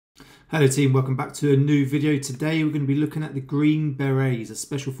Hello team, welcome back to a new video. Today we're going to be looking at the Green Berets, a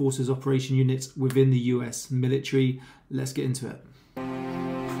Special Forces operation unit within the US military. Let's get into it.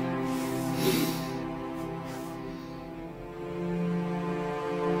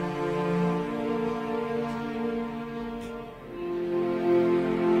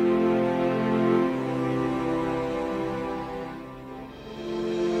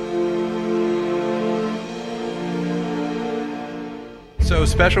 So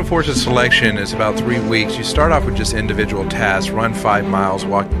Special Forces selection is about 3 weeks. You start off with just individual tasks, run 5 miles,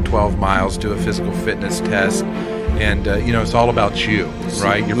 walk 12 miles, do a physical fitness test, and you know, it's all about you,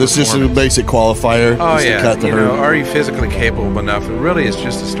 right? This is a basic qualifier. Oh yeah, you know, are you physically capable enough? It really is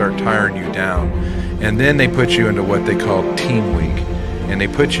just to start tiring you down. And then they put you into what they call Team Week. And they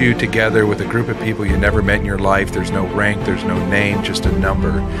put you together with a group of people you never met in your life. There's no rank, there's no name, just a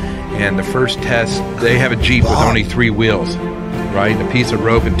number. And the first test, they have a Jeep with only 3 wheels, right? And a piece of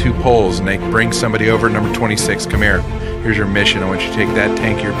rope and 2 poles, and they bring somebody over, number 26, come here. Here's your mission. I want you to take that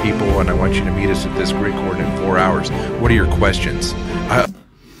tank of your people, and I want you to meet us at this grid coordinate in 4 hours. What are your questions?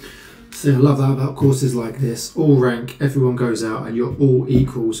 So I love that about courses like this. All rank, everyone goes out and you're all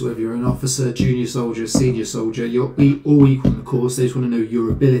equal. So whether you're an officer, junior soldier, senior soldier, you're all equal in the course. They just want to know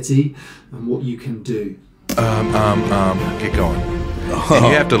your ability and what you can do. Get going. And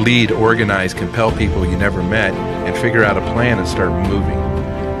you have to lead, organize, compel people you never met and figure out a plan and start moving.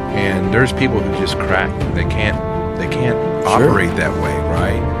 And there's people who just crack. They can't operate that way,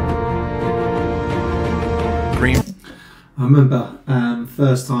 right? I remember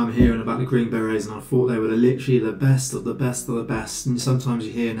first time hearing about the Green Berets, and I thought they were literally the best of the best of the best. And sometimes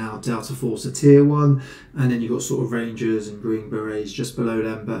you hear now Delta Force are tier 1, and then you've got sort of Rangers and Green Berets just below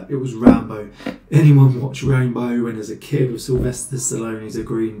them, but it was Rambo. Anyone watched Rambo when as a kid with Sylvester Stallone? He's a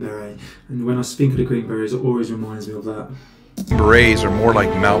Green Beret. And when I think of the Green Berets, it always reminds me of that. Berets are more like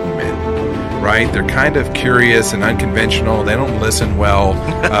mountain men, right? They're kind of curious and unconventional. They don't listen well.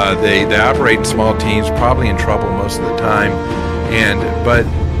 They operate in small teams, probably in trouble most of the time. But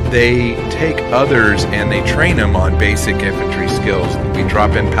they take others and they train them on basic infantry skills. We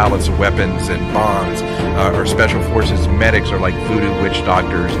drop in pallets of weapons and bombs. Our Special Forces medics are like voodoo witch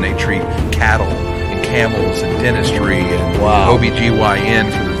doctors, and they treat cattle and camels and dentistry and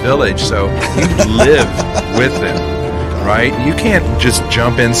OBGYN for the village. So you live with them. Right? You can't just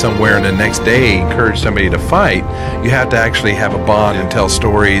jump in somewhere and the next day encourage somebody to fight. You have to actually have a bond and tell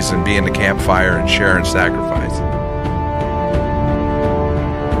stories and be in the campfire and share and sacrifice.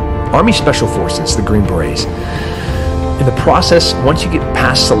 Army Special Forces, the Green Berets, in the process, once you get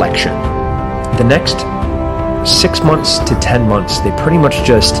past selection, the next 6 months to 10 months, they pretty much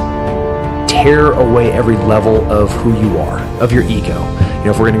just tear away every level of who you are, of your ego. You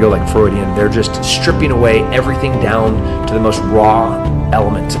know, if we're going to go like Freudian, they're just stripping away everything down to the most raw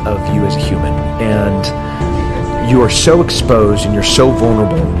element of you as a human. And you are so exposed and you're so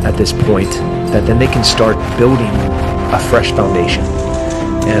vulnerable at this point that then they can start building a fresh foundation.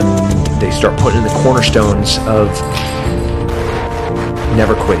 And they start putting in the cornerstones of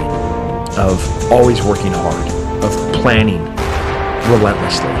never quitting, of always working hard, of planning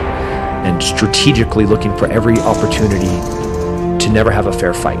relentlessly, and strategically looking for every opportunity to never have a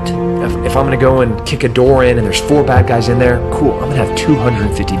fair fight. If I'm going to go and kick a door in and there's 4 bad guys in there, cool, I'm going to have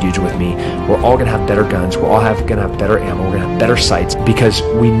 250 dudes with me. We're all going to have better guns. We're all going to have better ammo. We're going to have better sights, because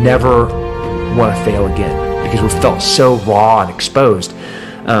we never want to fail again, because we felt so raw and exposed.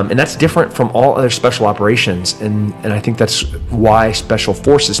 And that's different from all other special operations. And I think that's why Special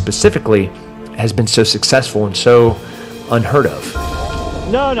Forces specifically has been so successful and so unheard of.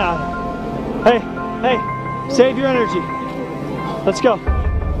 No. Hey, save your energy. Let's go.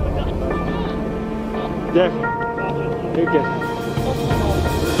 There. You're good.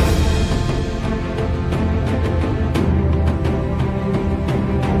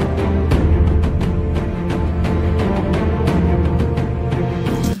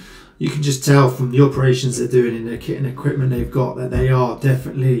 You can just tell from the operations they're doing in their kit and equipment they've got that they are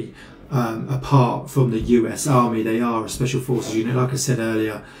definitely apart from the US Army. They are a Special Forces unit. Like I said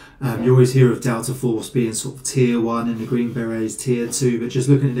earlier, you always hear of Delta Force being sort of tier 1 and the Green Berets tier 2, but just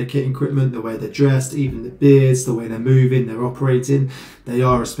looking at their kit and equipment, the way they're dressed, even the beards, the way they're moving, they're operating, they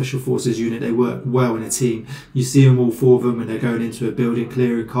are a Special Forces unit. They work well in a team. You see them, all 4 of them, when they're going into a building,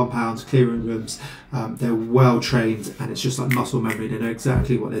 clearing compounds, clearing rooms. They're well trained, and it's just like muscle memory. They know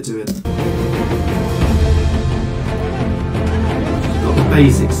exactly what they're doing. Got the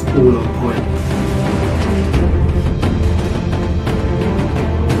basics all on point.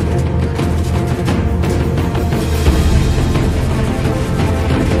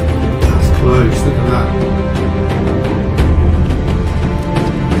 That's close, look at that.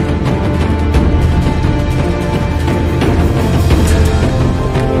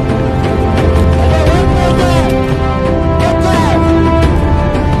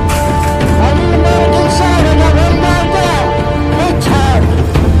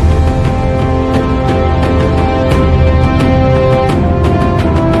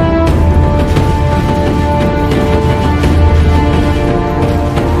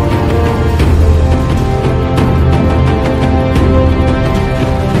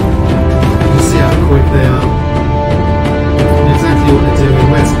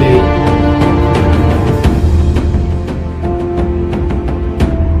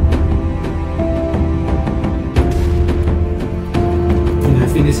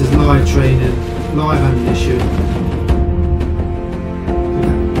 think this is live training, live ammunition.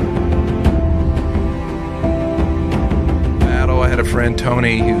 I had a friend,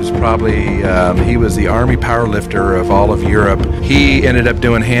 Tony, who's probably, he was the Army powerlifter of all of Europe. He ended up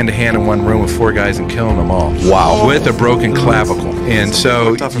doing hand-to-hand in one room with 4 guys and killing them all. Wow. With a broken clavicle. And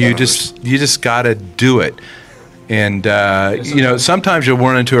so you just got to do it. And, you know, sometimes you'll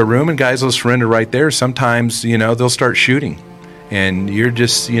run into a room and guys will surrender right there. Sometimes, you know, they'll start shooting. And you're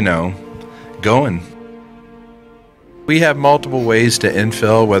just, you know, going. We have multiple ways to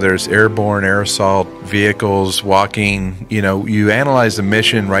infill, whether it's airborne, air assault, vehicles, walking. You know, you analyze the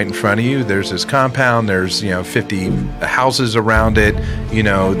mission right in front of you. There's this compound, there's, you know, 50 houses around it. You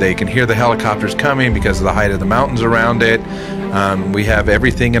know, they can hear the helicopters coming because of the height of the mountains around it. We have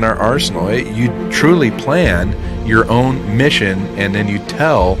everything in our arsenal. You truly plan your own mission, and then you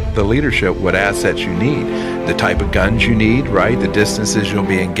tell the leadership what assets you need, the type of guns you need, right? The distances you'll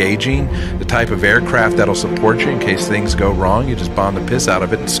be engaging, the type of aircraft that'll support you in case things go wrong. You just bomb the piss out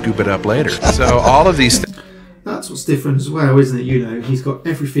of it and scoop it up later. So all of these things. That's what's different as well, isn't it? You know, he's got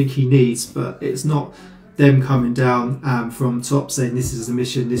everything he needs, but it's not them coming down from top saying this is the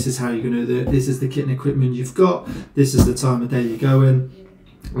mission, this is how you're going to do it, this is the kit and equipment you've got, this is the time of day you're going.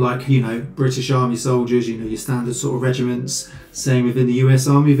 Like, you know, British Army soldiers, you know, your standard sort of regiments. Same within the US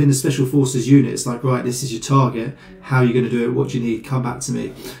Army, within the Special Forces units. Like, right, this is your target. How are you going to do it? What do you need? Come back to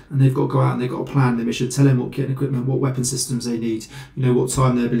me. And they've got to go out and they've got to plan their mission. Tell them what kit and equipment, what weapon systems they need. You know, what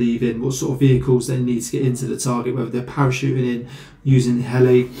time they believe in, what sort of vehicles they need to get into the target. Whether they're parachuting in, using the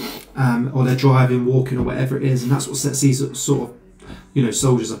heli, or they're driving, walking, or whatever it is. And that's what sets these sort of, you know,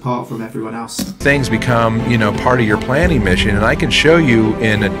 soldiers apart from everyone else. Things become, you know, part of your planning mission, and I can show you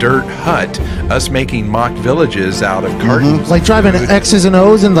in a dirt hut us making mock villages out of cartons. Like driving X's and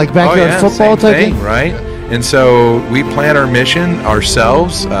O's and like backyard football type thing, right? And so we plan our mission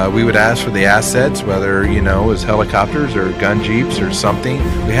ourselves. We would ask for the assets, whether, you know, it was helicopters or gun jeeps or something.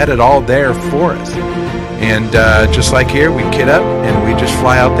 We had it all there for us. And just like here, we kit up and we just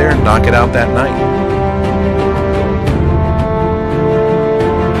fly out there and knock it out that night.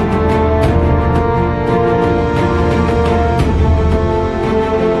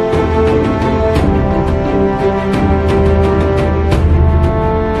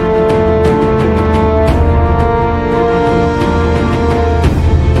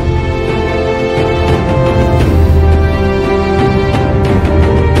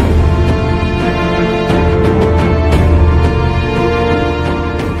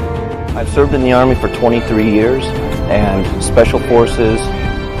 Served in the Army for 23 years, and Special Forces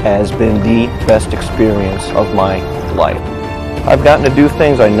has been the best experience of my life. I've gotten to do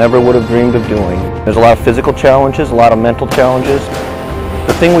things I never would have dreamed of doing. There's a lot of physical challenges, a lot of mental challenges.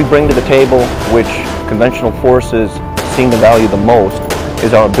 The thing we bring to the table, which conventional forces seem to value the most,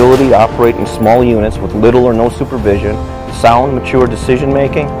 is our ability to operate in small units with little or no supervision, sound, mature decision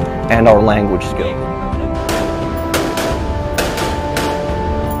making, and our language skills.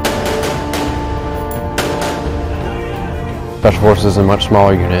 Special Forces is a much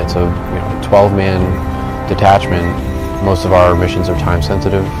smaller unit. It's a 12-man detachment. Most of our missions are time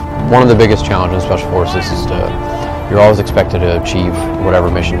sensitive. One of the biggest challenges in Special Forces is you're always expected to achieve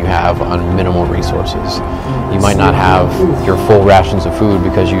whatever mission you have on minimal resources. You might not have your full rations of food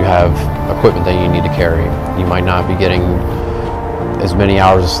because you have equipment that you need to carry. You might not be getting as many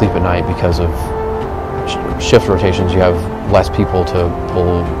hours of sleep at night because of shift rotations. You have less people to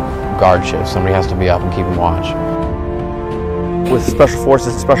pull guard shifts. Somebody has to be up and keep them watch. With Special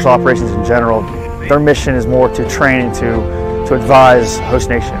Forces and Special Operations in general, their mission is more to train and to advise host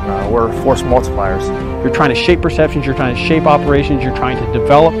nation. We're force multipliers. You're trying to shape perceptions, you're trying to shape operations, you're trying to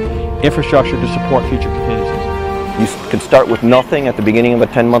develop infrastructure to support future contingencies. You can start with nothing at the beginning of a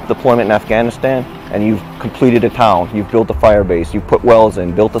 10-month deployment in Afghanistan, and you've completed a town, you've built a fire base, you've put wells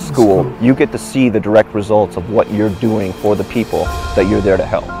in, built a school. You get to see the direct results of what you're doing for the people that you're there to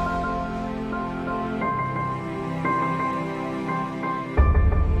help.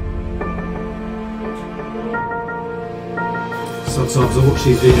 Sometimes I watch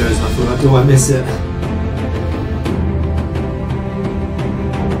these videos and I feel like, do I miss it?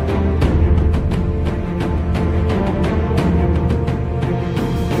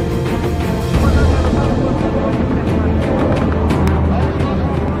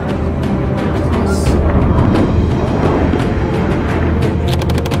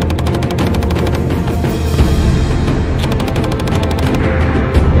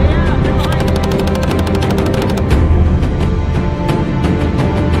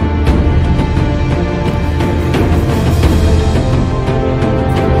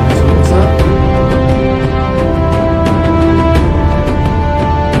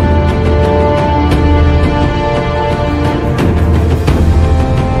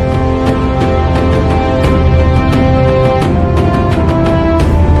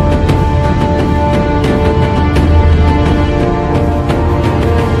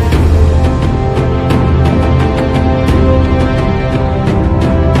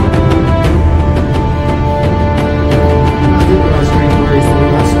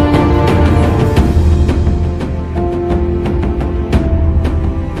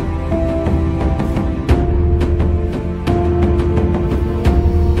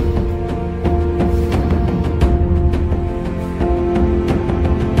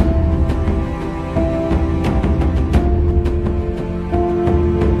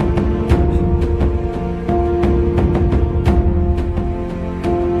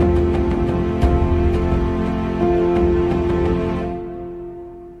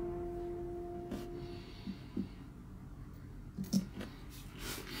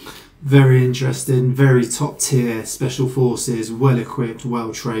 Very interesting, very top tier special forces, well equipped,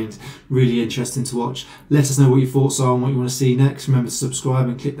 well trained, really interesting to watch. Let us know what your thoughts are and what you want to see next. Remember to subscribe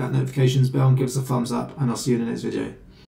and click that notifications bell and give us a thumbs up, and I'll see you in the next video.